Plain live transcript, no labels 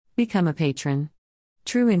Become a patron.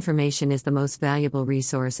 True information is the most valuable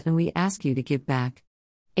resource, and we ask you to give back.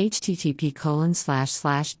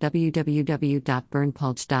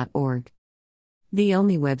 http://www.burnpulch.org. The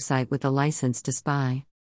only website with a license to spy.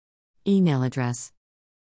 Email address.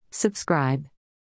 Subscribe.